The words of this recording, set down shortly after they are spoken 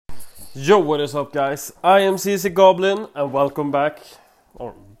Yo, what is up, guys? I am CC Goblin, and welcome back.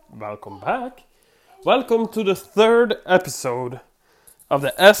 Welcome to the third episode of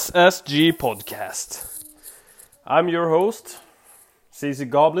the SSG podcast. I'm your host, CC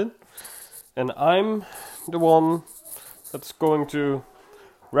Goblin, and I'm the one that's going to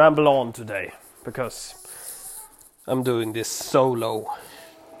ramble on today because I'm doing this solo.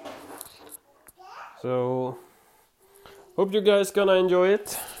 So, hope you guys gonna enjoy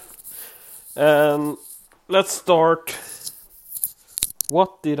it. And let's start.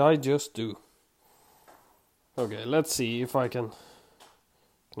 What did I just do? Okay, let's see if I can.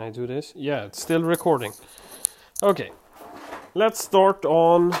 Can I do this? Yeah, it's still recording. Okay, let's start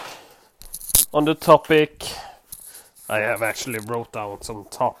on the topic. I have actually wrote down some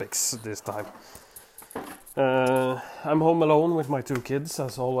topics this time. I'm home alone with my two kids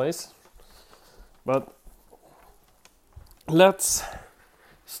as always. But let's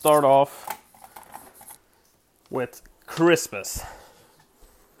start off with Christmas.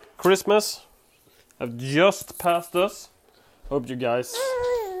 Christmas have just passed us. Hope you guys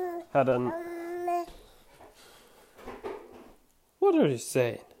had an... What are you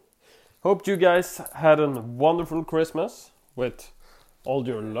saying? Hope you guys had a wonderful Christmas with all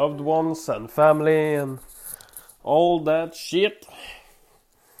your loved ones and family and all that shit.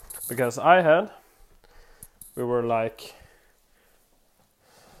 Because we were like...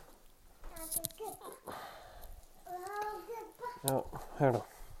 Oh, hold on.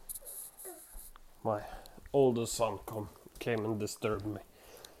 My oldest son came and disturbed me.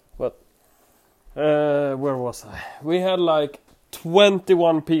 But, where was I? We had like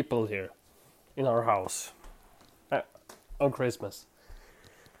 21 people here in our house on Christmas.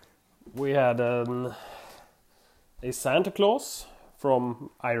 We had a Santa Claus from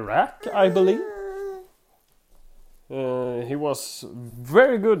Iraq, I believe. He was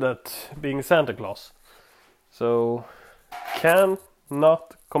very good at being Santa Claus. So...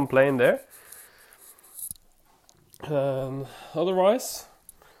 cannot complain there. Otherwise,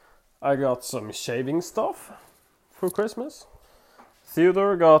 I got some shaving stuff for Christmas.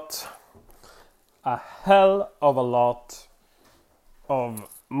 Theodore got a hell of a lot of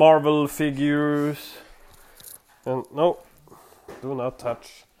Marvel figures. And no, do not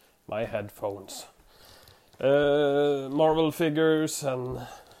touch my headphones. Marvel figures and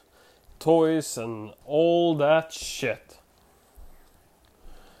toys and all that shit.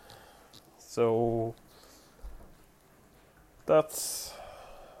 So that's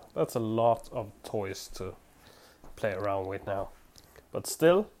a lot of toys to play around with now. But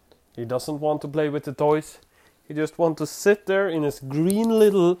still, he doesn't want to play with the toys. He just wants to sit there in his green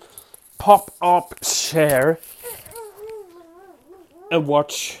little pop-up chair and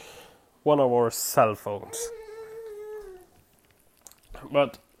watch one of our cell phones.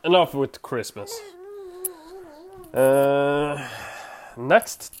 But enough with Christmas.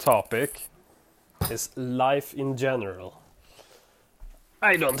 Next topic is life in general.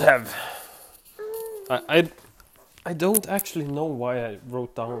 I don't actually know why I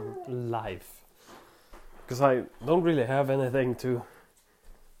wrote down life. Because I don't really have anything to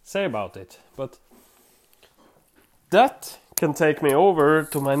say about it. But that can take me over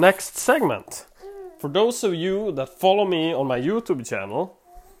to my next segment. For those of you that follow me on my YouTube channel,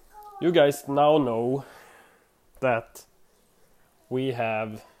 you guys now know that we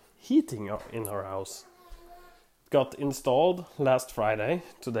have heating in our house. Got installed last Friday.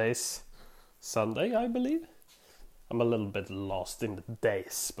 Today's Sunday, I believe. I'm a little bit lost in the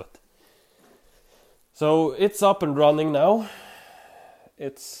days, but... So, it's up and running now.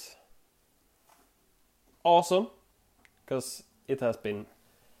 It's awesome, because it has been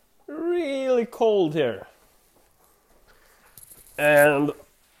really cold here. And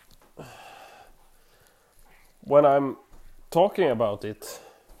when I'm talking about it,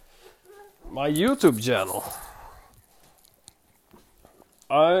 my YouTube channel,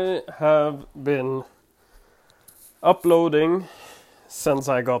 I have been uploading since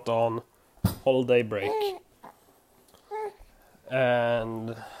I got on holiday break.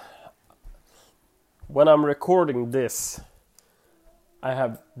 And when I'm recording this, I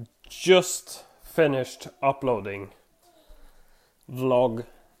have just finished uploading vlog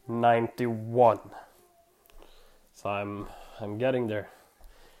 91. So I'm getting there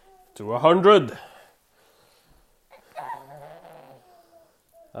to 100.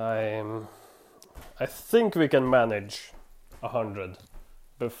 I think we can manage 100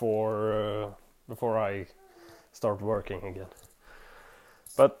 before I start working again.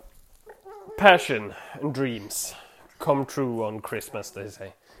 But passion and dreams come true on Christmas, they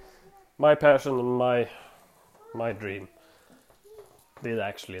say. My passion and my dream did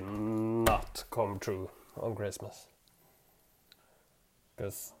actually not come true on Christmas.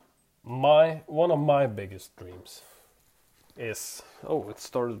 Because one of my biggest dreams is... Oh, it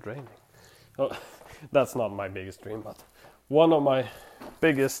started raining. Oh, that's not my biggest dream, but one of my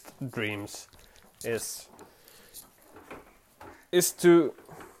biggest dreams is to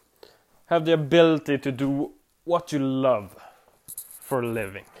have the ability to do what you love for a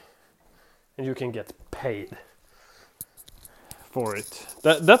living. And you can get paid for it.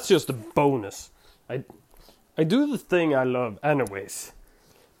 That's just a bonus. I do the thing I love anyways.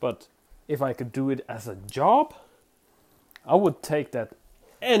 But if I could do it as a job, I would take that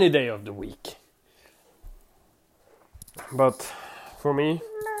any day of the week. But for me,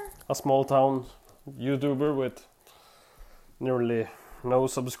 a small town YouTuber with nearly no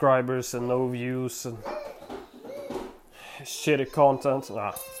subscribers and no views and shitty content.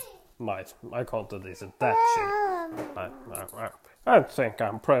 My content isn't that shit. I think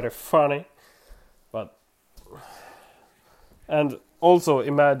I'm pretty funny. But... And also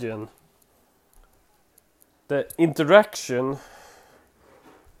imagine the interaction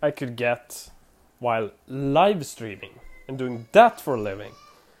I could get while live streaming and doing that for a living.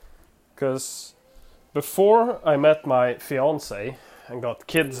 Because before I met my fiance and got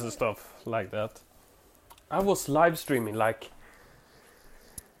kids and stuff like that, I was live streaming like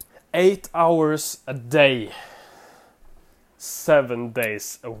 8 hours a day, 7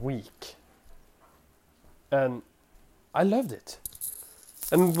 days a week. And I loved it.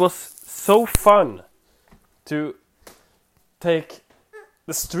 And it was so fun to take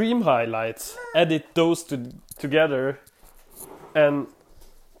the stream highlights, edit those together, and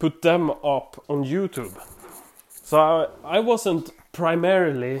put them up on YouTube. So I wasn't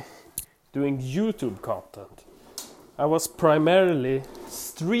primarily doing YouTube content. I was primarily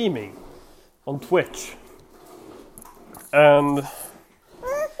streaming on Twitch. And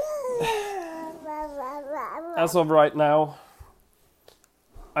as of right now,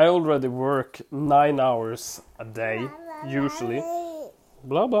 I already work 9 hours a day, usually.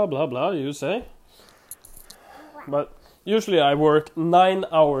 Blah, blah, blah, blah, you say. But usually I work 9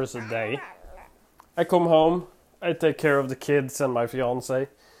 hours a day. I come home, I take care of the kids and my fiance.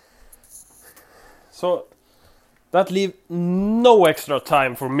 So that leaves no extra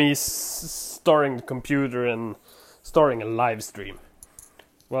time for me starting the computer and starting a live stream.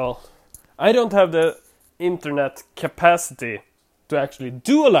 Well, I don't have the internet capacity to actually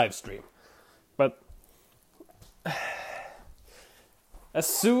do a live stream. But as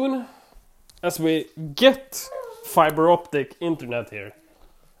soon as we get fiber optic internet here,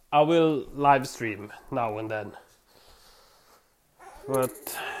 I will live stream now and then.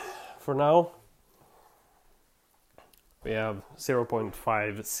 But for now, we have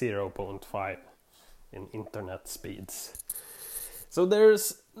 0.5 in internet speeds. So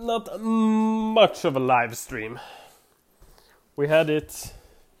there's not much of a live stream. We had it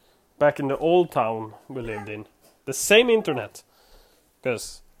back in the old town we lived in. The same internet.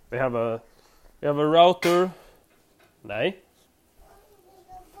 Because we have a router. Nej.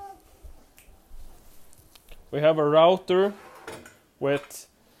 We have a router with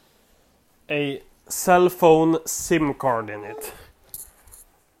a cell phone SIM card in it.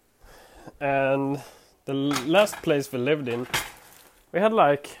 And the last place we lived in, we had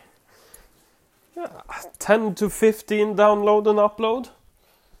like 10 to 15 download and upload.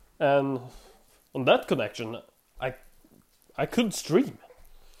 And on that connection, I could stream.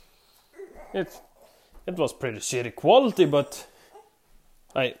 It was pretty shitty quality, but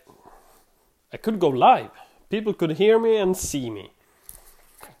I could go live. People could hear me and see me.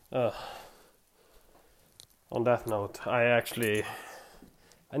 On that note, I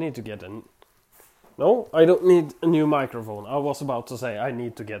need to get No, I don't need a new microphone. I was about to say I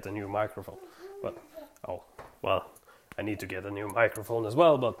need to get a new microphone. But, I need to get a new microphone as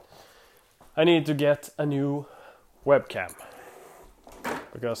well, but I need to get a new webcam.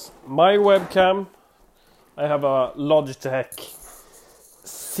 Because my webcam, I have a Logitech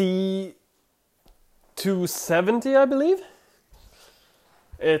C270, I believe.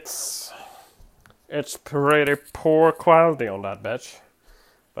 It's pretty poor quality on that bitch.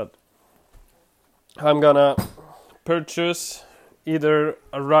 But I'm gonna purchase either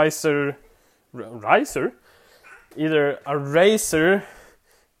a Razer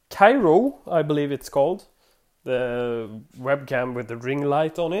Cairo, I believe it's called, the webcam with the ring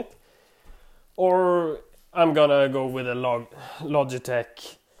light on it, or I'm gonna go with a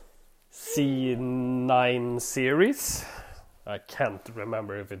Logitech C9 series. I can't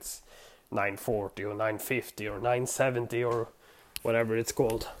remember if it's 940 or 950 or 970 or whatever it's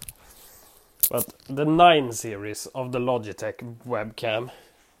called. but the 9 series of the Logitech webcam,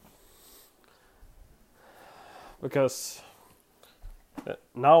 because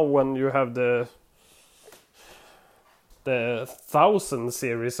now when you have the 1000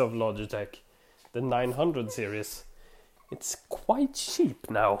 series of Logitech, the 900 series, it's quite cheap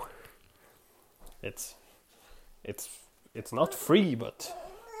now. It's not free, but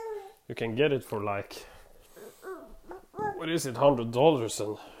you can get it for like, what is it,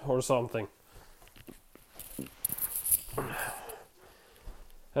 $100 or something.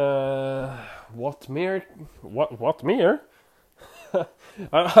 What mere?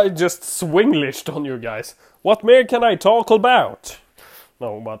 I just swinglished on you guys. What more can I talk about?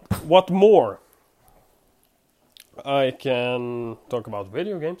 No, but what more? I can talk about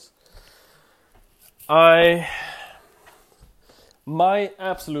video games. My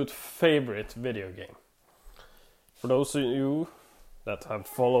absolute favorite video game, for those of you that have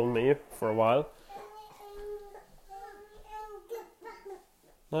followed me for a while.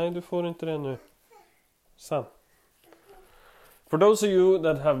 Nej, du får inte det nu. Sen. For those of you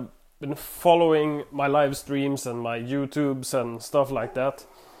that have been following my live streams and my YouTubes and stuff like that,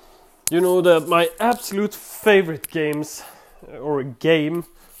 you know that my absolute favorite games, or game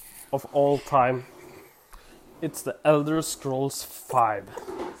of all time, it's the Elder Scrolls V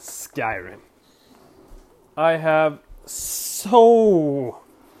Skyrim. I have so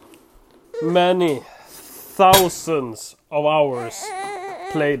many thousands of hours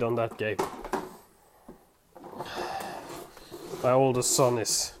played on that game. My oldest son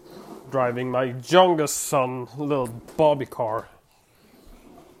is driving my youngest son little Bobby car,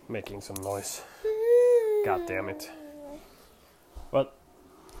 making some noise. God damn it. But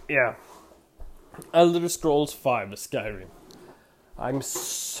yeah, Elder Scrolls V Skyrim. I'm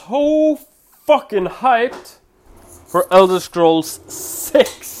so fucking hyped for Elder Scrolls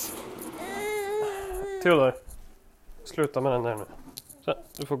 6. Theodor, sluta med den där nu. Så,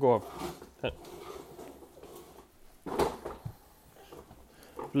 du får gå av. Här.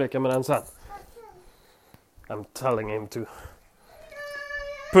 Leka med den sen. I'm telling him to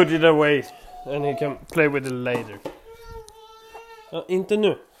put it away and he can play with it later. Inte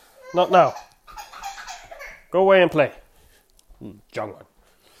nu. Not now. Go away and play. Young one.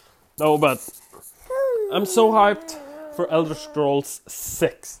 No, but I'm so hyped for Elder Scrolls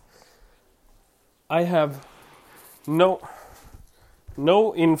 6. I have no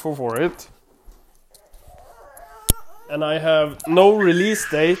info for it. And I have no release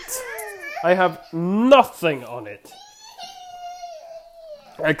date. I have nothing on it.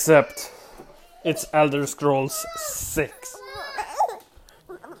 Except it's Elder Scrolls 6.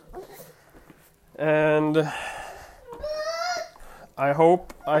 And I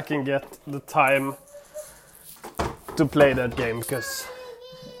hope I can get the time to play that game, because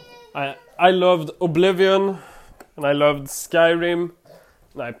I loved Oblivion and I loved Skyrim,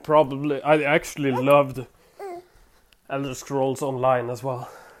 and I actually loved Elder Scrolls Online as well.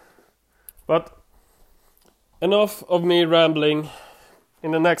 But enough of me rambling.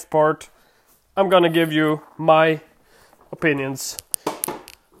 In the next part, I'm gonna give you my opinions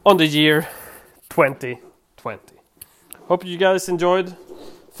on the year 2020. Hope you guys enjoyed.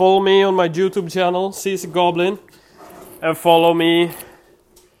 Follow me on my YouTube channel, CC Goblin, and follow me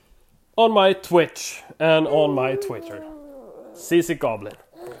on my Twitch and on my Twitter, CC Goblin.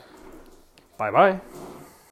 Bye bye.